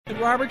Ed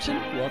Robertson,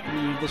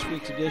 welcoming you to this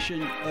week's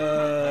edition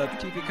of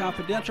TV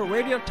Confidential,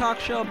 radio talk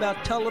show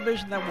about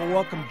television that will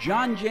welcome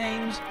John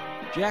James,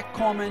 Jack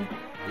Coleman,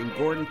 and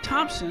Gordon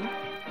Thompson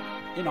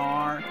in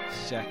our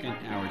second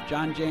hour.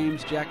 John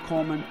James, Jack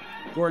Coleman,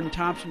 Gordon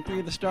Thompson,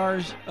 three of the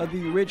stars of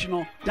the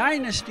original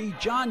Dynasty.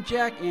 John,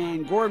 Jack,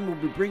 and Gordon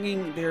will be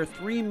bringing their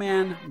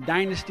three-man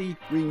Dynasty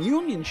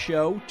reunion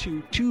show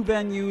to two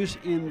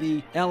venues in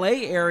the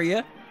L.A.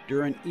 area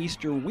during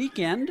Easter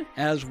weekend,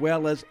 as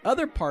well as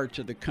other parts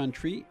of the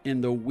country in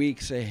the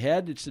weeks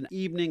ahead. It's an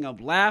evening of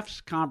laughs,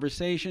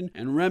 conversation,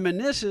 and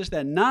reminiscence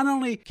that not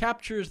only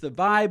captures the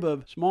vibe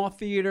of small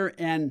theater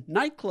and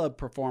nightclub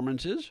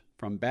performances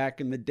from back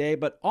in the day,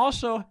 but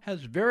also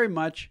has very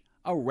much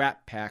a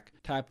Rat Pack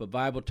type of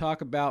vibe. We'll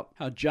talk about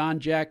how John,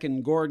 Jack,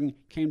 and Gordon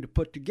came to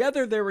put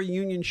together their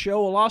reunion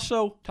show. We'll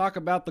also talk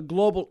about the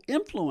global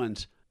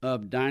influence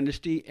of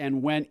Dynasty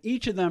and when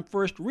each of them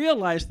first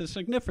realized the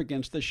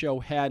significance the show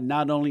had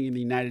not only in the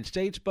United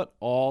States but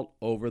all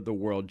over the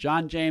world.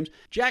 John James,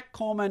 Jack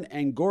Coleman,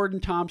 and Gordon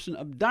Thompson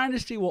of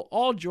Dynasty will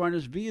all join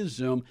us via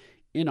Zoom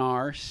in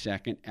our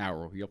second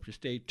hour. We hope you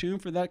stay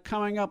tuned for that.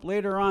 Coming up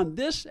later on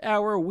this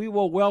hour, we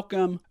will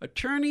welcome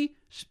attorney,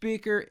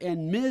 speaker,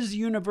 and Ms.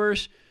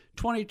 Universe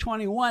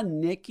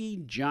 2021,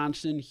 Nikki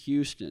Johnson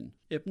Houston.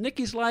 If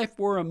Nikki's life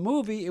were a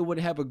movie, it would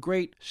have a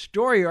great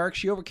story arc.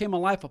 She overcame a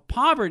life of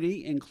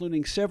poverty,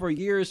 including several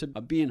years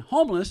of being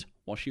homeless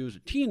while she was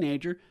a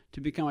teenager, to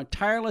become a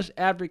tireless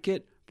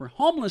advocate for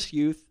homeless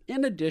youth,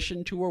 in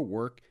addition to her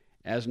work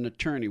as an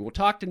attorney. We'll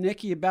talk to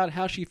Nikki about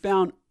how she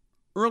found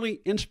early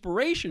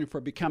inspiration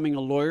for becoming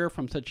a lawyer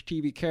from such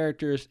TV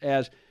characters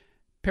as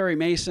Perry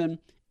Mason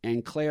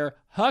and Claire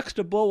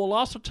Huxtable. We'll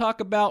also talk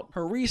about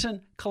her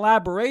recent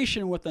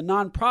collaboration with a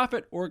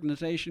nonprofit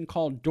organization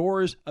called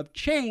Doors of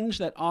Change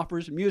that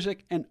offers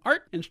music and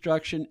art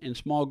instruction in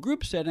small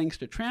group settings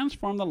to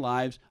transform the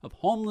lives of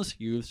homeless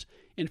youths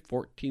in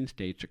 14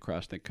 states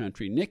across the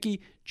country. Nikki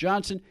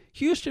Johnson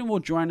Houston will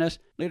join us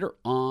later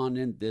on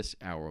in this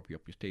hour. We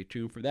hope you stay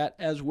tuned for that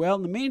as well.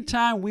 In the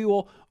meantime, we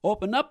will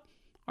open up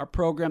our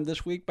program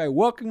this week by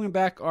welcoming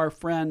back our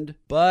friend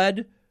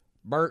Bud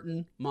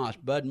Burton Moss.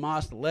 Bud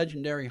Moss, the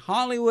legendary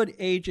Hollywood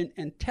agent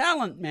and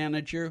talent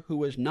manager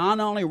who has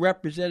not only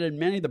represented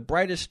many of the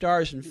brightest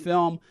stars in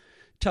film,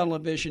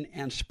 television,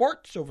 and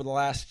sports over the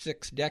last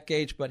 6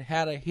 decades, but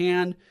had a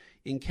hand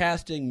in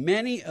casting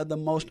many of the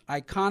most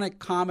iconic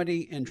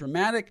comedy and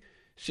dramatic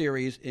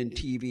series in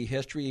TV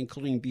history,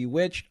 including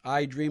Bewitched,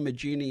 I Dream of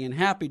Jeannie, and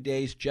Happy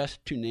Days,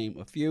 just to name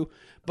a few.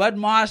 Bud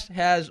Moss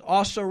has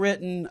also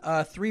written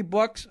 3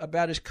 books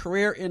about his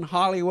career in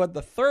Hollywood,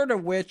 the third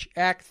of which,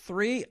 Act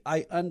 3,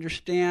 I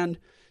understand,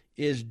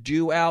 is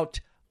due out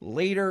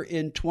later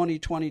in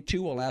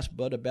 2022. We'll ask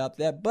Bud about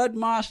that. Bud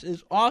Moss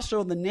is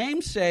also the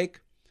namesake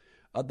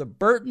of the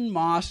Burton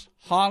Moss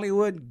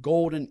Hollywood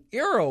Golden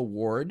Era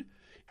Award,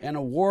 an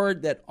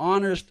award that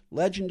honors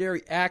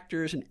legendary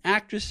actors and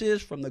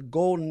actresses from the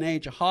golden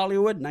age of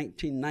Hollywood,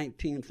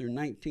 1919 through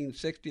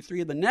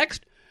 1963. The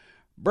next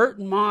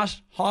Burton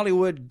Moss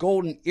Hollywood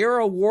Golden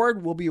Era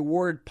Award will be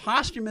awarded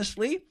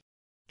posthumously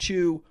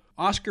to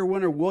Oscar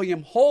winner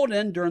William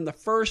Holden during the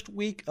first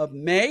week of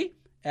May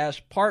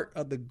as part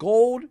of the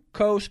Gold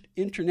Coast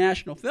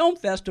International Film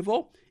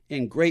Festival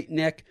in Great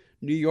Neck,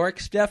 New York.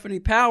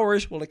 Stephanie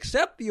Powers will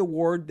accept the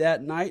award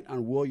that night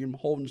on William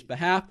Holden's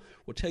behalf.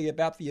 We'll tell you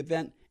about the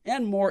event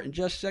and more in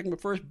just a second.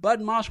 But first, Bud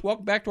Moss,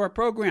 welcome back to our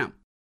program.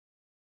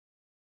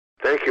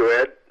 Thank you,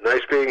 Ed.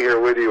 Nice being here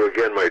with you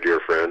again, my dear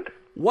friend.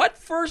 What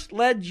first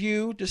led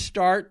you to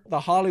start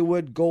the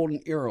Hollywood Golden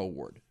Era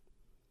Award?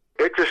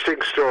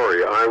 Interesting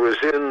story. I was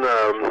in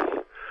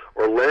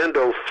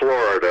Orlando,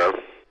 Florida,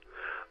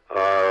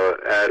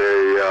 at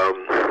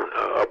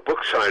a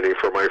book signing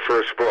for my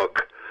first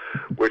book,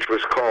 which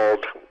was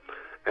called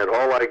And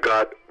All I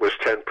Got Was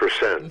 10%.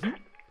 Mm-hmm.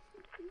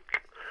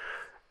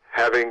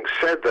 Having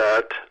said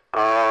that,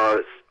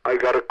 I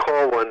got a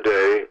call one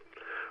day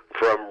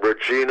from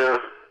Regina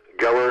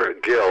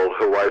Geller Gill,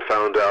 who I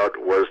found out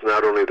was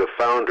not only the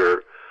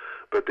founder,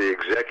 but the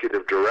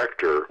executive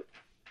director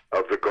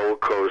of the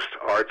Gold Coast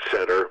Art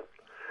Center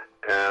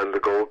and the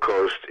Gold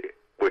Coast,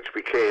 which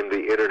became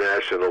the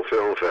International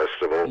Film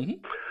Festival,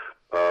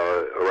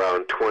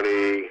 around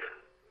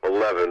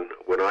 2011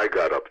 when I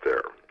got up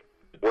there.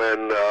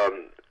 When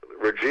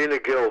Regina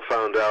Gill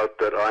found out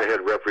that I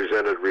had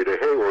represented Rita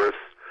Hayworth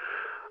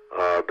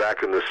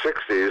back in the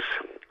 60s,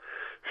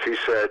 she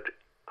said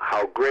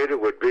how great it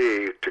would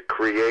be to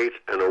create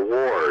an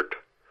award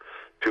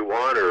to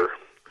honor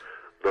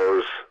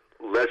those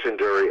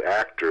legendary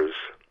actors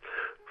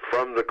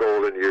from the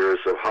golden years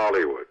of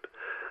Hollywood.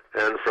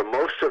 And from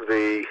most of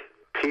the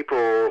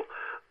people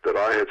that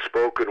I had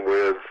spoken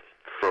with,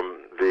 from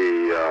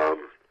the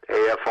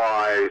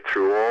AFI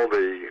through all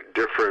the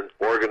different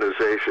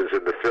organizations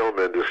in the film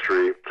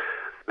industry,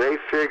 they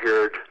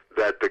figured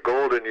that the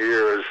golden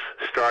years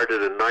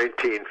started in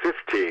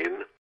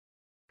 1915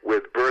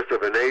 with Birth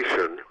of a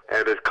Nation,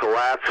 and it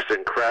collapsed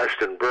and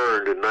crashed and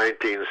burned in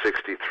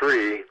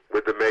 1963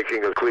 with the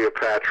making of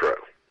Cleopatra.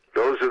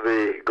 those are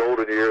the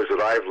golden years that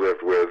I've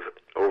lived with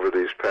over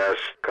these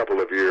past couple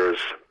of years,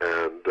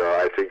 and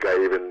I think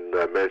I even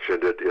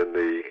mentioned it in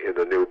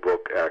the new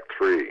book, Act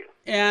 3.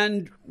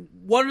 And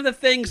one of the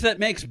things that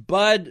makes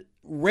Bud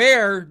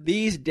rare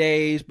these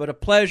days, but a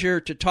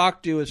pleasure to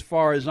talk to as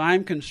far as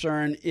I'm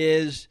concerned,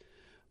 is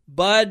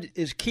Bud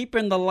is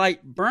keeping the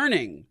light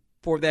burning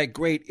for that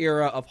great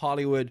era of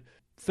Hollywood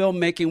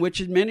filmmaking, which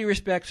in many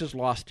respects is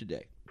lost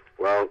today.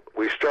 Well,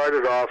 we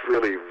started off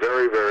really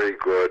very, very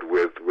good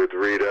with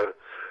Rita.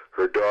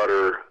 Her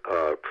daughter,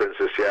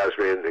 Princess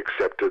Yasmin,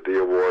 accepted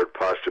the award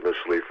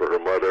posthumously for her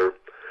mother.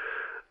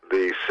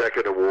 The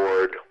second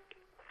award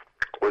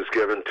was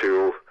given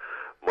to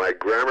my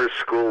grammar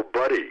school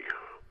buddy,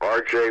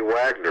 R.J.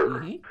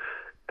 Wagner,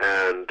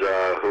 and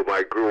whom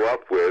I grew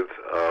up with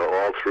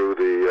all through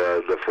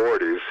the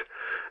 40s,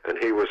 and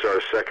he was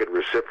our second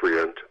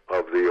recipient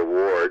of the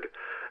award.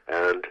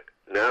 And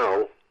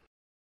now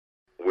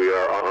we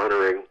are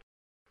honoring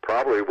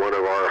probably one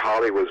of our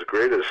Hollywood's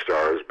greatest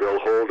stars, Bill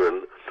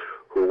Holden,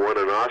 who won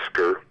an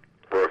Oscar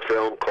for a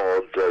film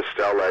called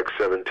Stalag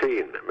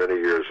 17 many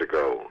years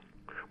ago.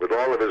 With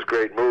all of his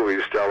great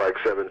movies, Stalag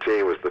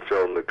 17 was the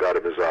film that got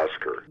him his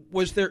Oscar.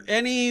 Was there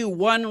any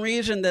one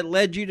reason that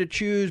led you to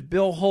choose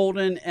Bill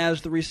Holden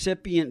as the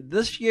recipient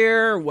this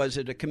year? Was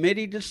it a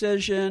committee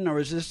decision, or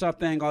is this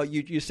something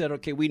you said,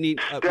 okay, we need...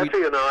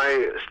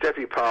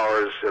 Steffi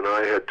Powers and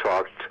I had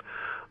talked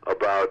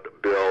about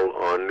Bill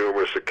on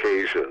numerous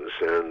occasions,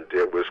 and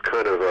it was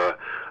kind of a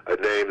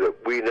name that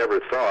we never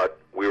thought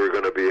we were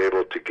going to be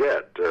able to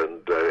get.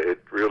 And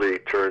it really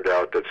turned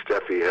out that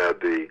Steffi had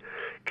the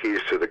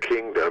keys to the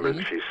kingdom,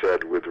 and she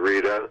said, with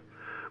Rita,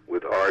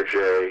 with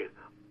RJ,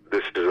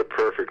 this is a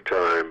perfect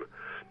time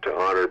to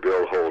honor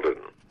Bill Holden.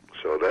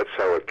 So that's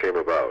how it came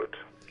about.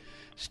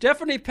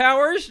 Stephanie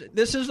Powers,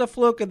 this is a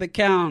fluke of the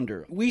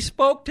calendar. We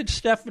spoke to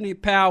Stephanie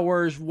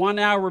Powers 1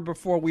 hour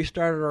before we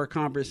started our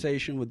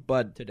conversation with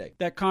Bud today.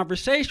 That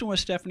conversation with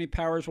Stephanie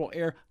Powers will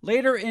air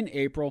later in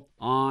April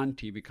on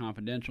TV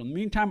Confidential. In the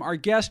meantime, our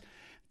guest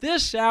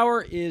this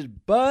hour is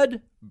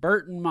Bud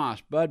Burton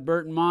Moss. Bud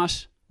Burton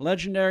Moss,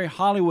 legendary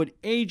Hollywood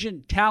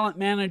agent, talent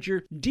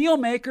manager, deal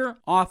maker,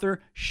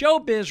 author,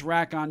 showbiz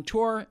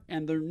raconteur,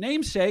 and the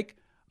namesake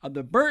of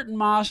the Burton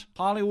Moss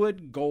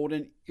Hollywood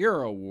Golden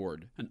Era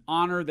Award, an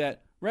honor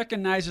that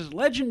recognizes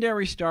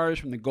legendary stars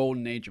from the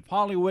golden age of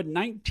Hollywood,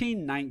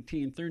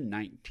 1919 through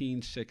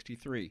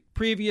 1963.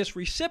 Previous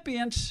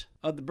recipients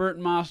of the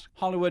Burton Moss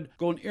Hollywood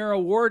Golden Era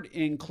Award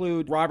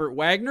include Robert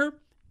Wagner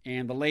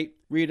and the late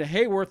Rita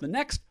Hayworth. The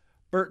next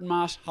Burton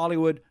Moss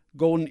Hollywood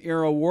Golden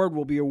Era Award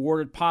will be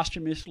awarded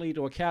posthumously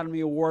to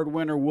Academy Award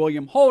winner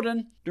William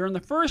Holden during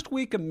the first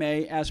week of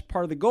May as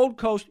part of the Gold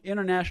Coast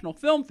International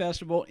Film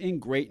Festival in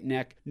Great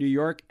Neck, New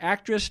York.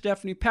 Actress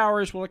Stephanie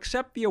Powers will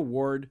accept the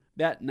award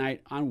that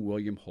night on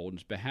William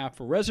Holden's behalf.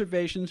 For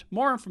reservations,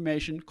 more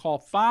information,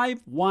 call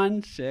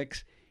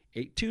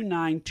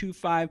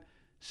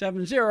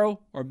 516-829-2570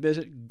 or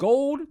visit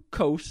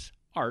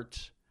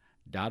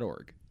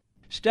goldcoastarts.org.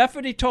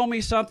 Stephanie told me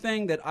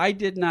something that I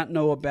did not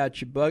know about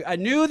you, Bud. I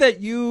knew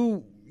that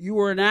you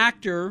were an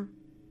actor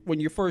when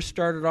you first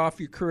started off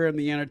your career in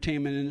the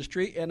entertainment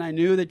industry, and I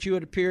knew that you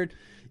had appeared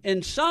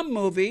in some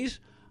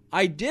movies.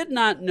 I did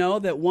not know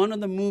that one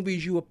of the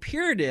movies you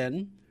appeared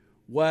in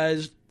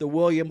was the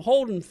William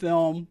Holden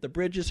film, The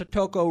Bridges of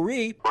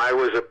Toko-Ri. I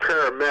was a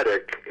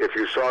paramedic, if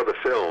you saw the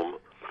film,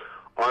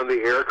 on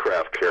the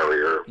aircraft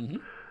carrier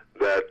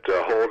that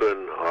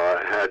Holden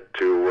had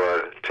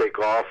to take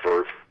off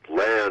or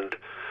land.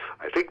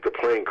 I think the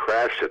plane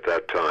crashed at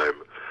that time,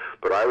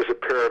 but I was a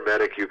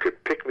paramedic. You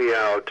could pick me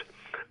out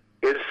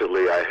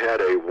instantly. I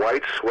had a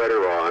white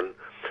sweater on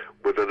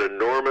with an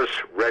enormous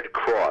red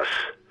cross.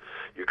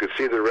 You could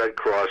see the red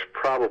cross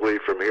probably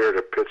from here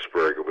to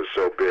Pittsburgh. It was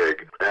so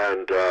big.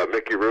 And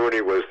Mickey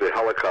Rooney was the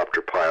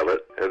helicopter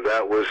pilot, and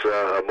that was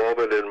a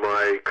moment in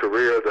my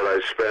career that I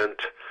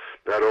spent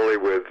not only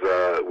with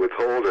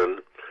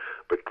Holden,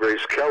 but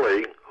Grace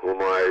Kelly,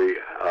 whom I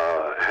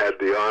had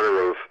the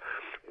honor of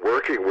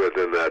working with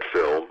in that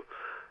film,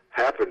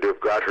 happened to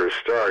have got her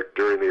start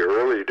during the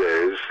early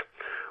days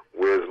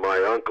with my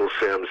uncle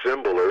Sam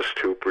Zimbalist,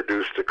 who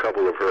produced a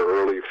couple of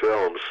her early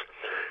films,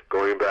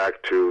 going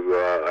back to,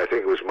 I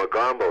think it was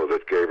Magambo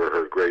that gave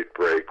her great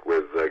break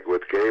with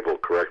Gable.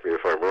 Correct me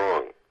if I'm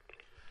wrong.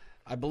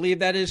 I believe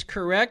that is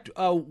correct.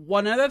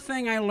 One other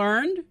thing I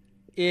learned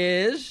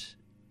is,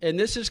 and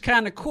this is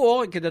kind of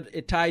cool,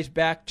 it ties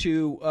back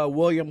to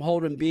William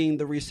Holden being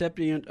the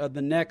recipient of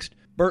the next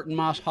Burton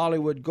Moss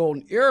Hollywood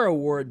Golden Era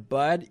Award,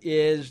 Bud,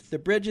 is The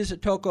Bridges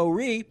at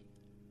Toko-Ri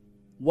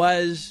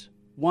was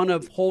one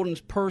of Holden's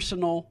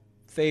personal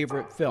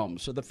favorite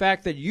films. So the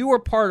fact that you were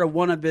part of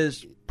one of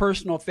his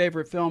personal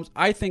favorite films,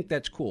 I think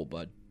that's cool,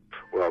 Bud.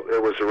 Well,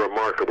 it was a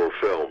remarkable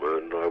film,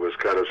 and I was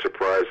kind of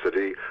surprised that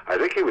I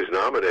think he was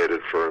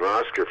nominated for an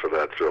Oscar for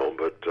that film,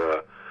 but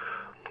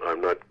I'm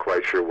I'm not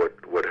quite sure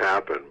what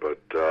happened, but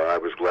I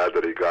was glad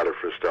that he got it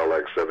for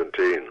Stalag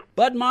 17.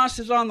 Bud Moss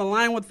is on the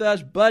line with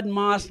us. Bud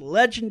Moss,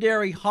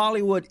 legendary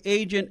Hollywood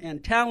agent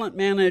and talent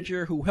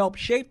manager who helped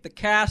shape the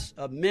cast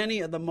of many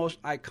of the most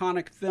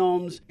iconic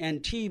films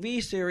and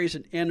TV series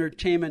in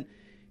entertainment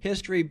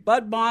history.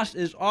 Bud Moss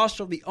is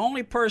also the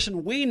only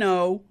person we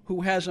know who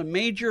has a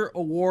major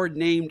award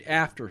named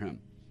after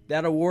him.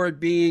 That award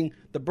being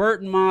the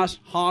Burton Moss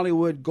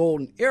Hollywood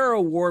Golden Era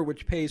Award,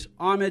 which pays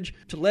homage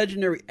to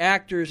legendary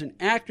actors and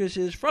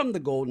actresses from the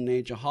golden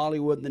age of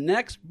Hollywood. The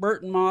next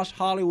Burton Moss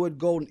Hollywood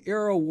Golden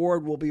Era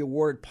Award will be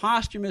awarded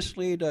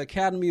posthumously to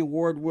Academy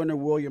Award winner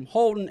William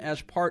Holden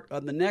as part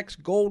of the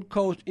next Gold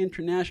Coast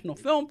International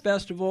Film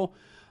Festival.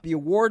 The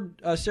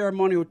award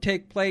ceremony will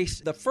take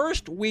place the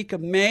first week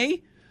of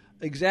May.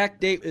 Exact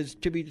date is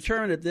to be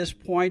determined at this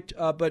point,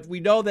 but we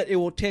know that it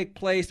will take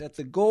place at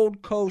the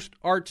Gold Coast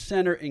Arts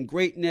Center in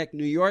Great Neck,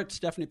 New York.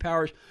 Stephanie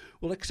Powers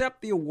will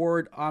accept the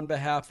award on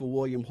behalf of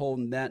William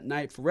Holden that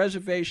night. For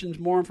reservations,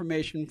 more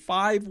information,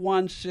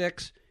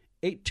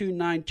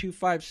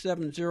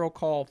 516-829-2570.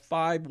 Call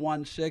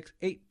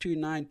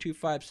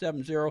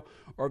 516-829-2570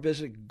 or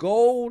visit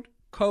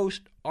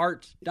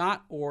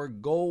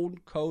goldcoastarts.org,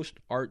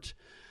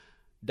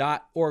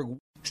 goldcoastarts.org.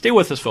 Stay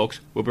with us, folks.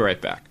 We'll be right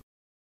back.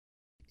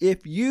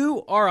 If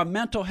you are a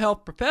mental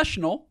health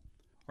professional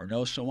or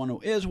know someone who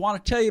is,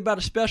 want to tell you about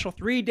a special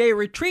 3-day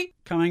retreat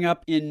coming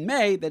up in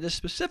May that is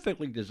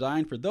specifically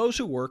designed for those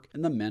who work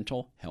in the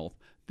mental health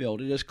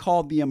field. It is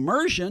called The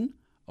Immersion,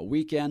 a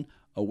weekend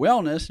of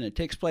wellness, and it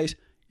takes place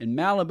in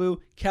Malibu,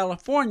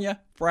 California,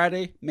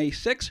 Friday, May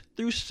 6th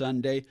through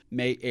Sunday,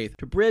 May 8th.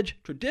 To bridge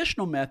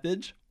traditional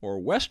methods or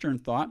Western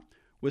thought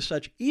with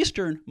such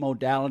Eastern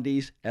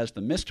modalities as the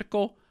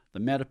mystical,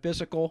 the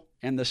metaphysical,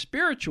 and the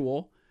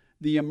spiritual,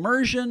 The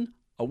Immersion,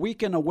 a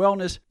weekend of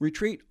wellness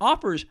retreat,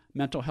 offers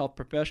mental health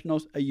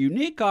professionals a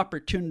unique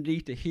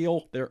opportunity to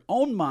heal their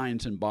own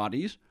minds and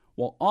bodies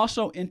while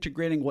also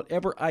integrating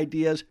whatever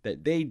ideas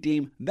that they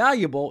deem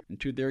valuable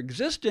into their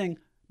existing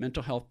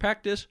mental health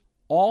practice,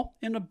 all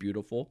in a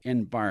beautiful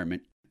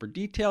environment. For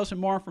details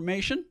and more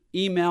information,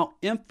 email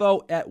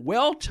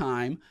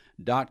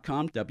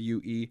info@welltime.com,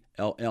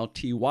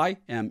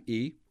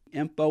 WELLTYME,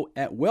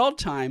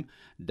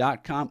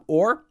 info@welltime.com,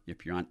 or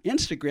if you're on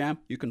Instagram,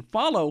 you can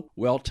follow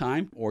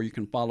Welltime, or you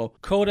can follow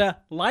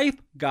Coda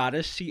Life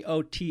Goddess,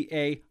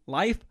 COTA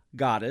Life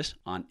Goddess,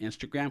 on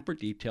Instagram for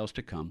details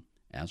to come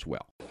as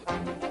well.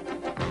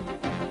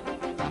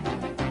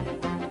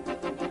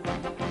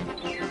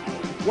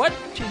 What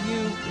to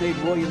you made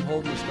William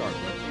Holden a star?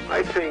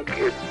 I think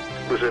it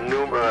was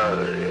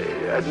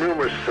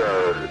numerous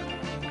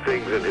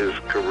things in his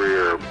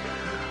career.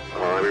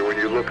 When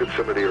you look at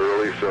some of the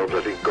early films,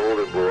 I think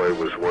Golden Boy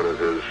was one of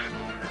his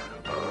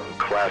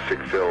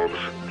classic films.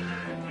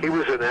 He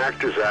was an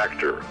actor's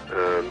actor,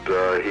 and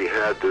he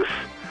had this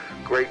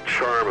great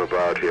charm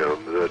about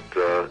him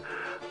that,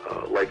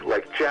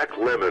 like Jack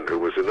Lemmon, who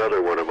was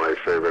another one of my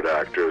favorite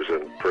actors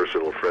and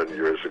personal friend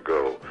years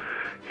ago,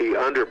 he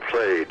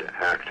underplayed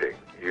acting.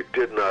 You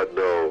did not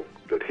know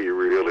that he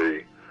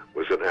really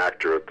was an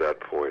actor at that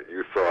point.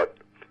 You thought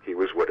he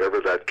was whatever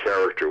that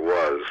character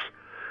was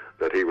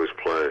that he was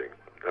playing.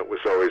 That was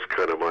always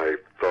kind of my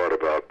thought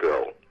about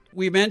Bill.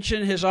 We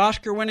mentioned his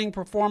Oscar-winning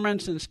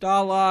performance in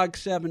Stalag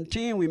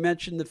 17. We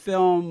mentioned the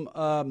film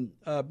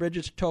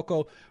Bridges to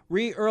Toko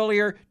Ri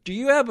earlier. Do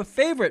you have a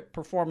favorite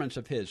performance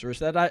of his, or is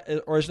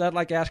that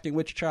like asking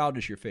which child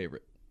is your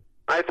favorite?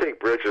 I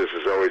think Bridges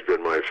has always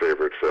been my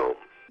favorite film.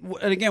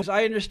 And again,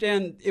 I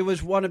understand it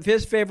was one of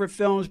his favorite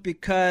films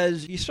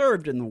because he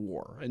served in the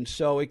war, and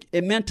so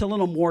it meant a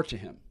little more to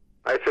him.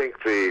 I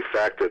think the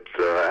fact that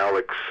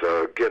Alex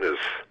Guinness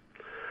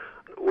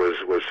was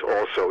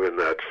also in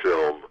that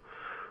film,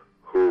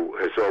 who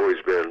has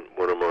always been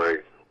one of my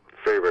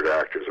favorite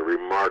actors, a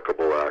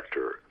remarkable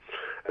actor.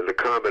 And the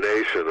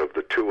combination of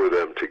the two of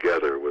them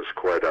together was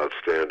quite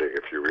outstanding,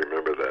 if you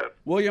remember that.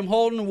 William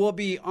Holden will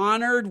be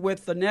honored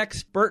with the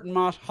next Burton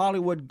Moss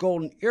Hollywood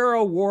Golden Era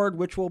Award,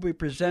 which will be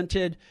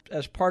presented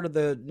as part of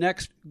the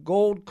next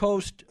Gold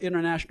Coast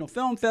International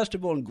Film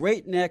Festival in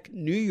Great Neck,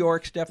 New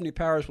York. Stephanie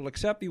Powers will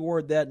accept the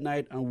award that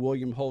night on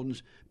William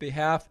Holden's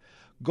behalf.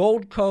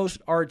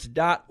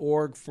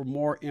 goldcoastarts.org for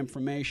more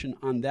information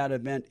on that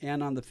event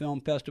and on the film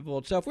festival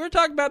itself. We were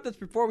talking about this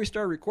before we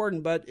started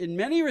recording, but in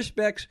many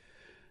respects,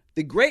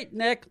 the Great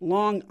Neck,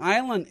 Long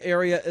Island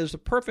area is the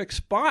perfect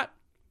spot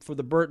for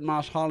the Burton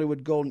Moss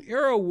Hollywood Golden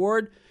Era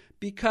Award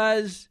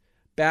because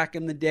back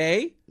in the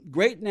day,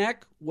 Great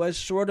Neck was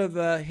sort of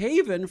a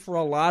haven for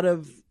a lot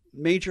of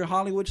major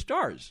Hollywood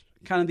stars,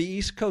 kind of the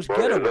East Coast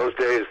getaway. In those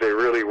days, they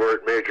really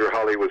weren't major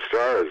Hollywood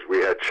stars. We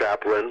had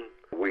Chaplin,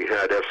 we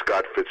had F.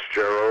 Scott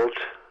Fitzgerald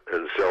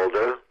and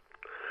Zelda.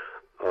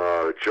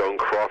 Joan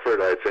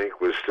Crawford, I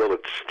think, was still a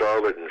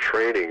starlet in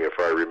training, if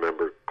I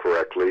remember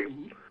correctly.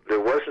 Mm-hmm. There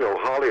was no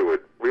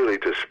Hollywood really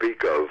to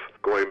speak of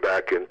going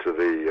back into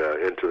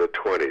the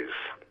 20s.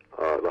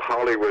 The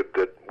Hollywood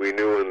that we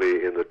knew in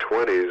the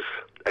 20s,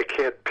 I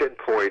can't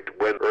pinpoint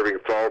when Irving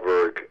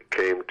Thalberg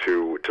came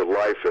to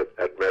life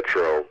at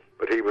Metro.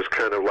 but he was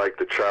kind of like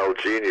the child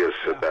genius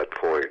at that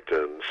point,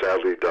 and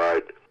sadly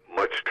died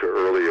much too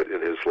early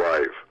in his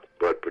life.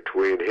 But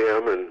between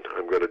him and,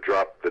 I'm going to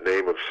drop the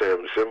name of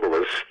Sam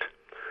Zimbalist,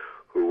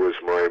 who was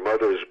my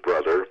mother's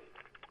brother,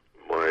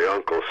 my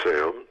Uncle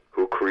Sam,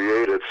 who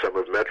created some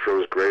of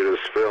Metro's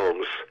greatest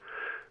films,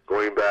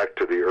 going back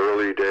to the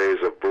early days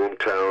of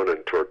Boomtown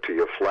and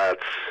Tortilla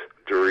Flats.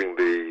 During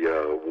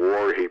the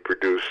war, he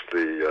produced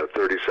the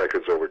 30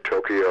 Seconds Over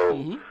Tokyo.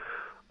 Mm-hmm.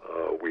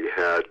 We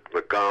had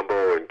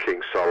Magombo and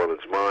King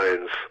Solomon's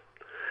Mines,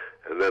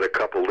 and then a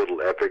couple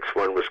little epics.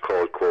 One was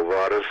called Quo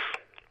Vadis,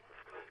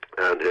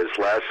 and his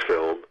last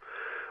film,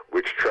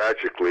 which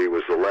tragically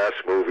was the last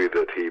movie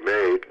that he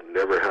made,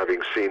 never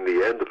having seen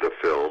the end of the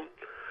film,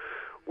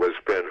 was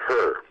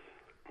Ben-Hur.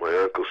 My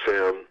Uncle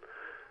Sam,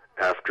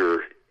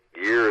 after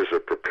years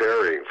of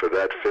preparing for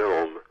that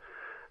film,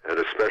 and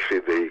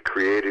especially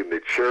creating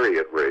the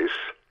chariot race,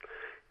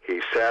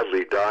 he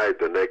sadly died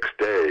the next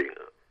day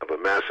of a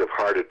massive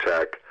heart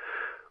attack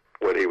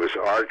when he was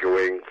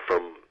arguing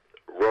from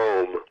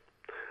Rome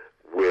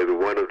with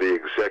one of the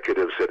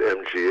executives at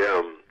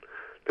MGM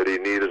that he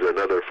needed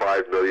another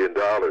 $5 million.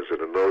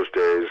 And in those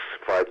days,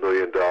 $5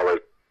 million was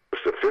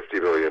to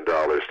 $50 million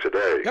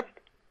today. Yep.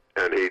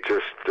 And he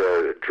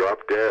just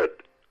dropped dead.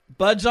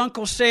 Bud's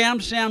Uncle Sam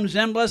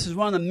Zimbalist, is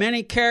one of the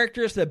many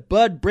characters that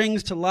Bud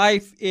brings to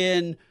life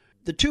in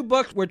the two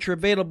books which are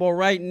available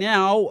right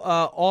now,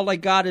 All I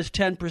Got Is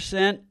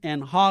 10%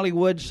 and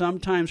Hollywood,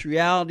 Sometimes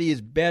Reality is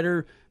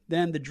Better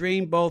Than the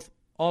Dream. Both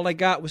All I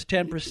Got Was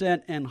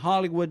 10% and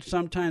Hollywood,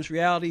 Sometimes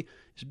Reality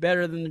is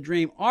Better Than the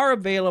Dream are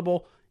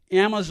available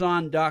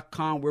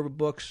Amazon.com, where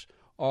books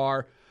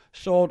are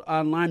sold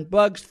online.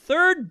 Bud's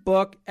third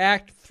book,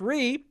 Act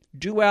 3,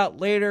 due out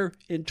later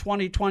in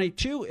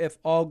 2022 if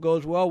all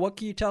goes well. What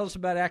can you tell us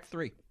about Act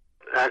 3?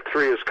 Act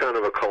 3 is kind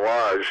of a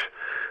collage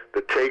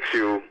that takes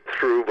you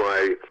through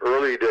my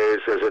early days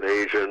as an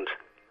agent,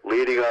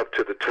 leading up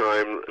to the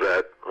time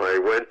that I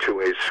went to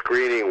a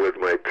screening with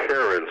my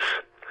parents.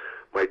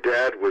 My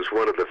dad was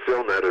one of the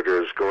film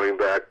editors going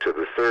back to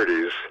the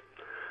 30s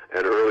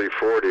and early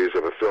 40s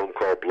of a film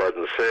called Blood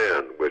and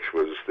Sand, which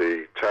was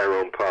the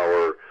Tyrone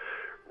Power,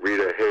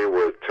 Rita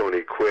Hayworth,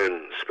 Tony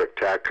Quinn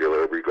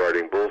spectacular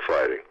regarding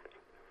bullfighting.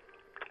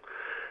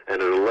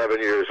 And at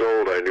 11 years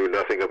old, I knew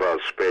nothing about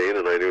Spain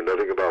and I knew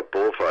nothing about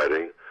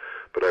bullfighting,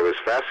 but I was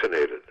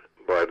fascinated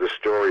by the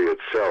story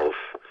itself.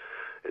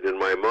 And in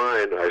my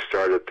mind, I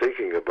started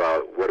thinking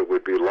about what it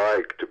would be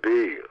like to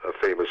be a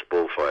famous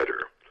bullfighter.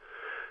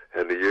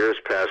 And the years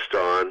passed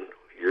on.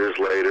 Years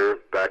later,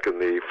 back in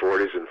the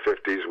 40s and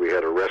 50s, we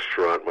had a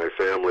restaurant, my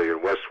family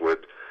in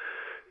Westwood,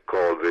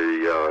 called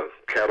the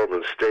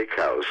Cattleman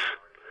Steakhouse,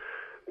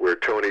 where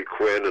Tony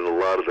Quinn and a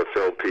lot of the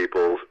film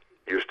people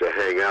used to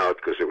hang out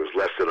because it was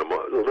less than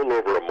a little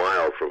over a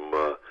mile from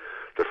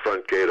the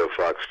front gate of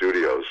Fox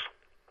Studios.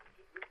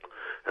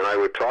 And I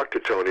would talk to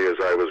Tony as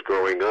I was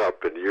growing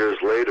up. And years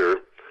later,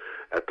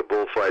 at the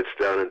bullfights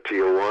down in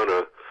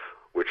Tijuana,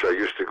 which I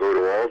used to go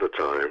to all the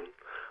time,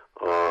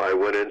 I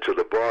went into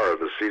the bar of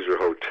the Caesar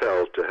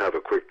Hotel to have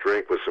a quick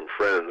drink with some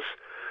friends,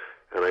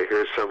 and I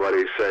hear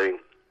somebody saying,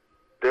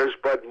 "There's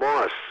Bud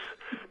Moss.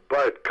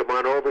 Bud, come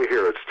on over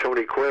here. It's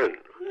Tony Quinn."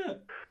 Yeah.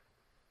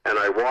 And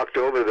I walked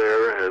over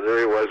there, and there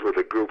he was with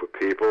a group of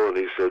people, and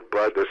he said,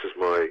 "Bud, this is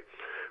my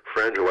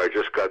friend who I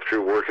just got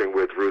through working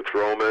with, Ruth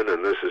Roman,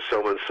 and this is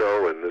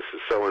so-and-so, and this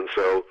is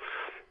so-and-so."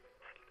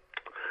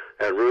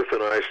 And Ruth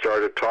and I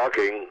started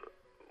talking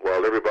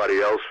while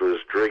everybody else was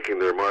drinking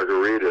their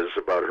margaritas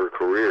about her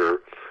career.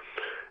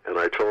 And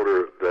I told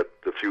her that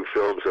the few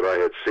films that I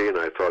had seen,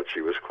 I thought she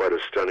was quite a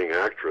stunning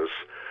actress.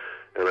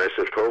 And I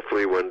said,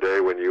 hopefully one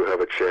day when you have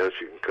a chance,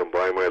 you can come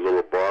by my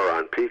little bar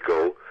on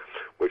Pico,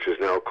 which is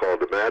now called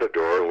the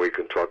Matador, and we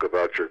can talk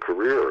about your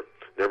career.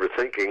 Never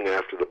thinking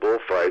after the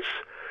bullfights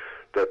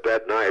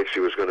that night she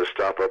was going to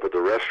stop up at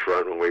the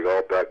restaurant when we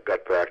all got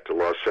back to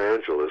Los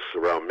Angeles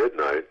around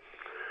midnight.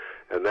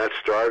 And that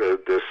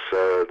started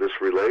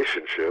this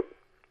relationship.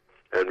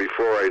 And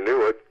before I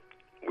knew it,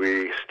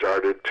 we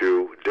started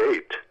to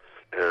date.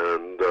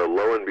 And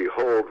lo and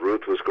behold,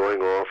 Ruth was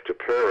going off to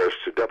Paris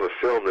to dub a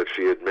film that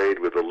she had made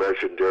with the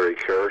legendary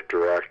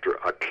character actor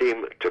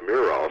Akim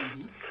Tamirov.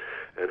 Mm-hmm.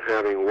 And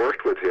having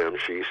worked with him,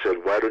 she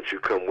said, "Why don't you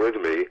come with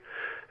me?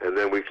 And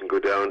then we can go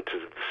down to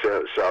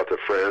the south of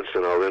France,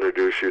 and I'll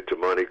introduce you to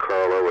Monte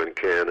Carlo and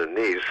Cannes and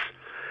Nice."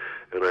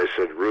 And I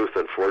said, "Ruth,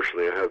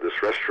 unfortunately, I have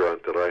this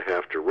restaurant that I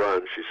have to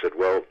run." She said,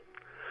 "Well,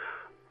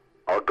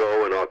 I'll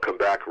go and I'll come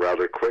back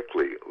rather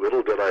quickly."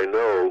 Little did I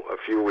know, a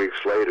few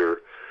weeks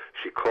later,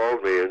 she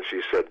called me and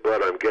she said,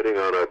 "Bud, I'm getting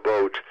on a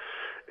boat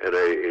and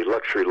a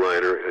luxury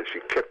liner," and she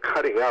kept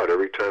cutting out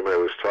every time I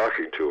was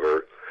talking to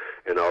her.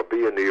 "And I'll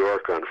be in New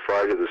York on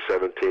Friday the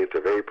 17th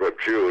of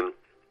June,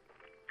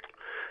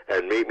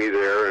 and meet me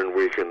there, and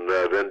we can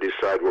then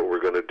decide what we're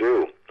going to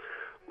do."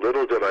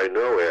 Little did I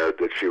know, Ed,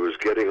 that she was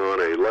getting on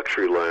a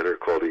luxury liner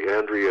called the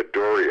Andrea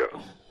Doria.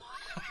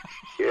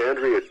 The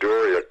Andrea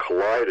Doria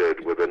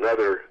collided with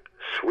another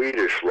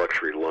Swedish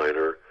luxury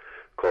liner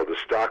called the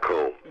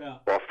Stockholm,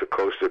 off the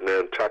coast of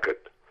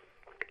Nantucket.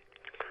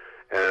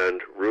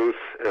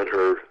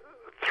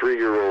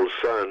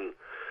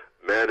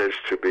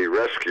 managed to be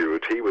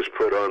rescued. He was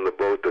put on the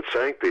boat that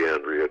sank the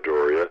Andrea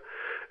Doria,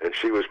 and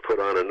she was put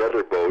on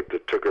another boat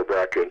that took her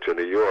back into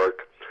New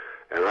York.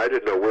 And I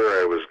didn't know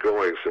where I was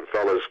going. Some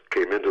fellas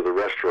came into the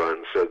restaurant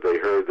and said they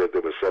heard that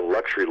there was some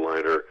luxury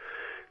liner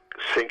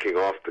sinking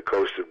off the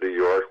coast of New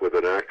York with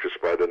an actress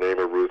by the name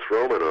of Ruth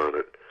Roman on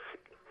it.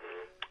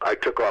 I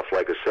took off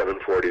like a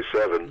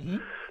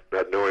 747,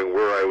 not knowing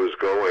where I was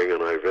going,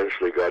 and I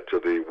eventually got to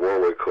the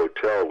Warwick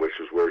Hotel, which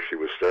is where she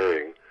was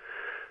staying,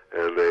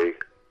 and they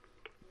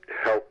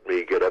helped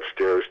me get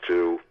upstairs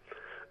to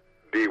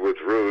be with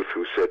Ruth,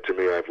 who said to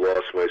me, "I've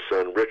lost my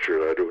son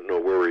Richard. I don't know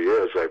where he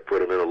is. I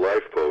put him in a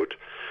lifeboat,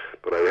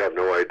 but I have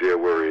no idea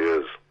where he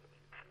is."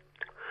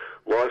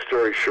 Long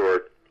story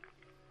short,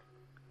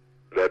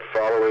 that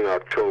following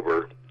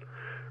October,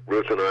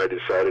 Ruth and I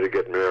decided to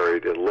get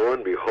married, and lo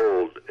and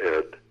behold,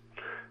 Ed,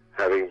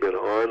 having been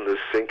on this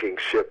sinking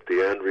ship,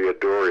 the Andrea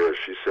Doria,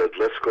 she said,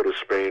 "Let's go to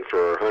Spain for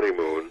our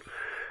honeymoon,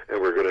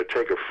 and we're going to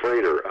take a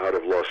freighter out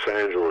of Los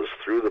Angeles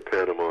through the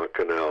Panama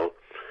Canal,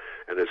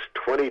 and it's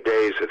 20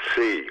 days at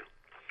sea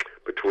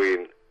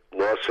between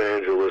Los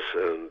Angeles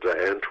and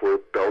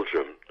Antwerp,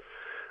 Belgium,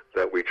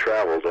 that we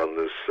traveled on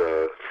this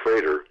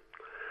freighter.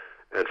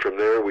 And from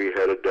there we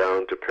headed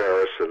down to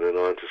Paris and then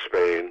on to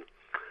Spain.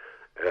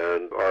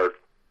 And our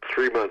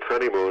 3-month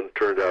honeymoon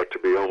turned out to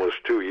be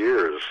almost 2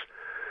 years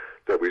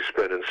that we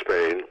spent in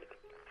Spain.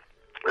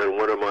 And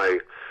one of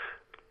my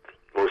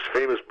most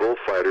famous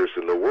bullfighters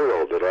in the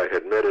world that I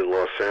had met in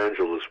Los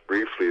Angeles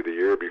briefly the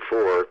year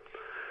before,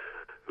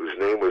 whose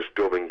name was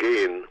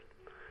Dominguin,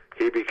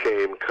 he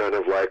became kind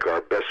of like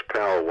our best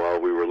pal while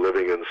we were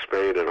living in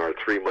Spain, and our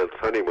 3-month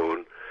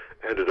honeymoon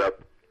ended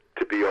up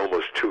to be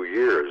almost 2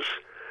 years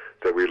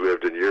that we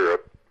lived in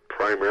Europe,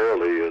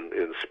 primarily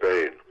in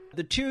Spain.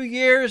 The 2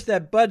 years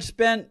that Bud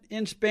spent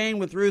in Spain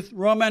with Ruth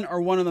Roman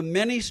are one of the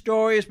many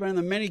stories, one of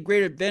the many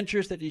great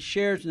adventures that he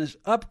shares in his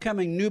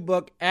upcoming new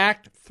book,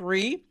 Act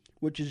 3,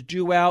 which is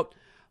due out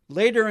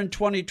later in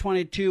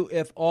 2022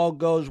 if all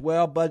goes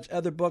well. Bud's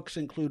other books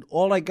include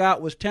All I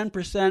Got Was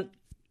 10%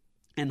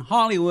 and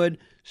Hollywood,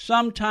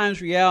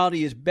 Sometimes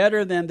Reality is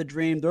Better Than the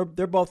Dream. They're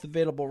both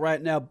available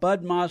right now.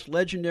 Bud Moss,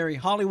 legendary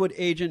Hollywood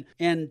agent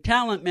and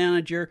talent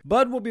manager.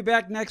 Bud will be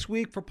back next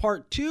week for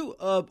part 2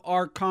 of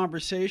our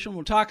conversation.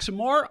 We'll talk some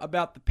more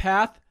about the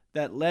path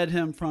that led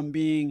him from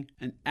being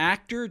an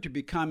actor to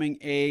becoming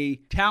a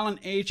talent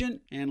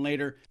agent and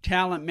later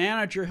talent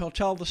manager. He'll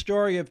tell the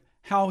story of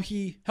how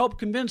he helped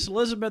convince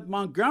Elizabeth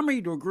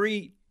Montgomery to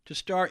agree to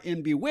star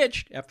in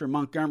Bewitched after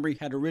Montgomery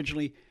had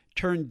originally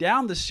turned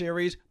down the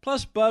series.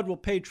 Plus, Bud will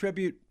pay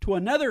tribute to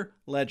another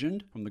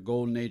legend from the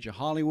golden age of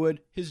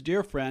Hollywood, his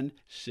dear friend,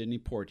 Sidney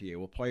Poitier.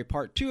 We'll play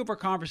part 2 of our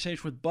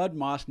conversation with Bud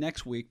Moss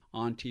next week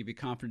on TV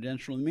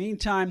Confidential. In the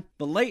meantime,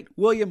 the late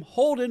William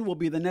Holden will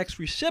be the next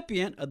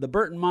recipient of the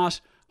Burton Moss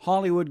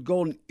Hollywood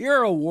Golden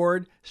Era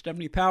Award.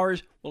 Stephanie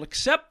Powers will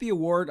accept the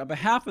award on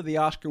behalf of the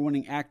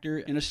Oscar-winning actor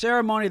in a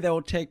ceremony that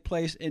will take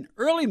place in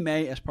early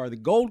May as part of the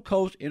Gold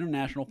Coast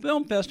International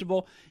Film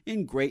Festival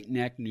in Great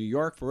Neck, New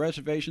York. For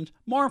reservations,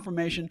 more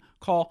information,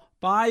 call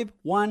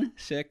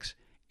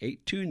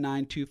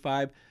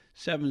 516-829-2570,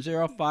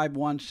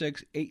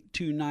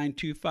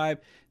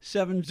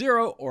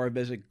 516-829-2570, or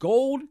visit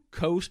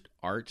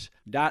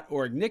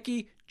goldcoastarts.org.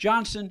 Nikki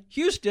Johnson,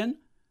 Houston,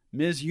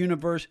 Ms.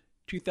 Universe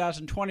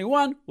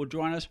 2021 will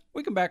join us.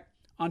 We come back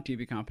on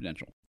TV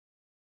Confidential.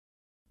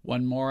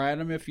 One more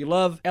item. If you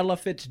love Ella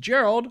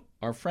Fitzgerald,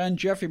 our friend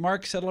Jeffrey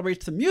Mark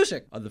celebrates the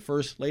music of the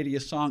First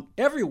Lady's song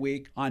every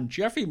week on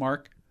Jeffrey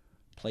Mark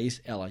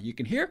Plays Ella. You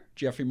can hear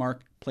Jeffrey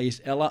Mark Plays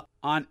Ella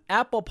on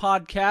Apple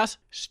Podcasts,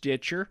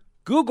 Stitcher,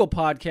 Google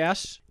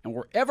Podcasts, and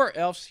wherever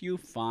else you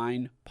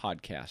find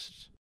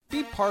podcasts.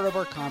 Be part of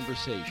our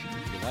conversation.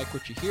 If you like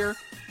what you hear,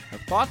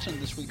 have thoughts on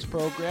this week's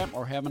program,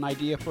 or have an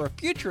idea for a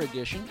future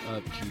edition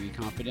of TV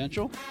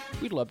Confidential,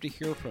 we'd love to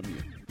hear from you.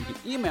 You can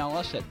email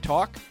us at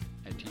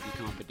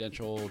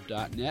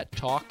talk@tvconfidential.net,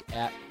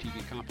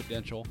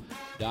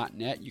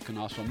 talk@tvconfidential.net. You can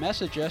also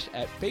message us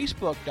at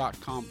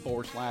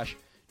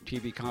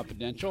facebook.com/TV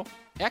Confidential,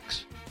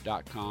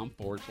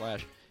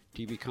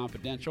 x.com/TV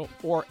Confidential,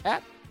 or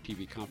at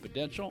TV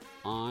Confidential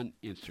on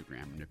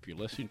Instagram. And if you're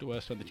listening to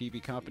us on the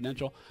TV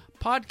Confidential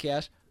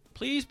podcast,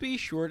 please be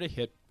sure to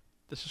hit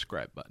the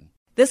subscribe button.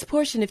 This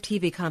portion of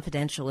TV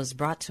Confidential is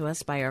brought to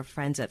us by our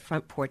friends at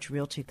Front Porch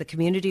Realty, the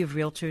community of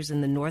realtors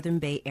in the Northern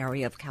Bay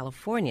area of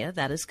California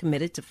that is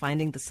committed to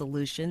finding the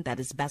solution that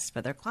is best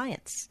for their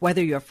clients.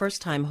 Whether you're a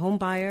first-time home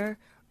buyer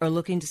or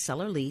looking to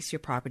sell or lease your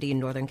property in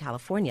Northern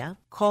California,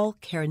 call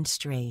Karen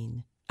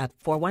Strain at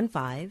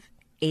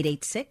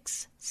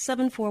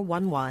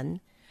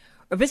 415-886-7411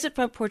 or visit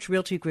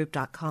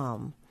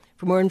frontporchrealtygroup.com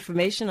for more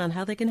information on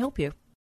how they can help you.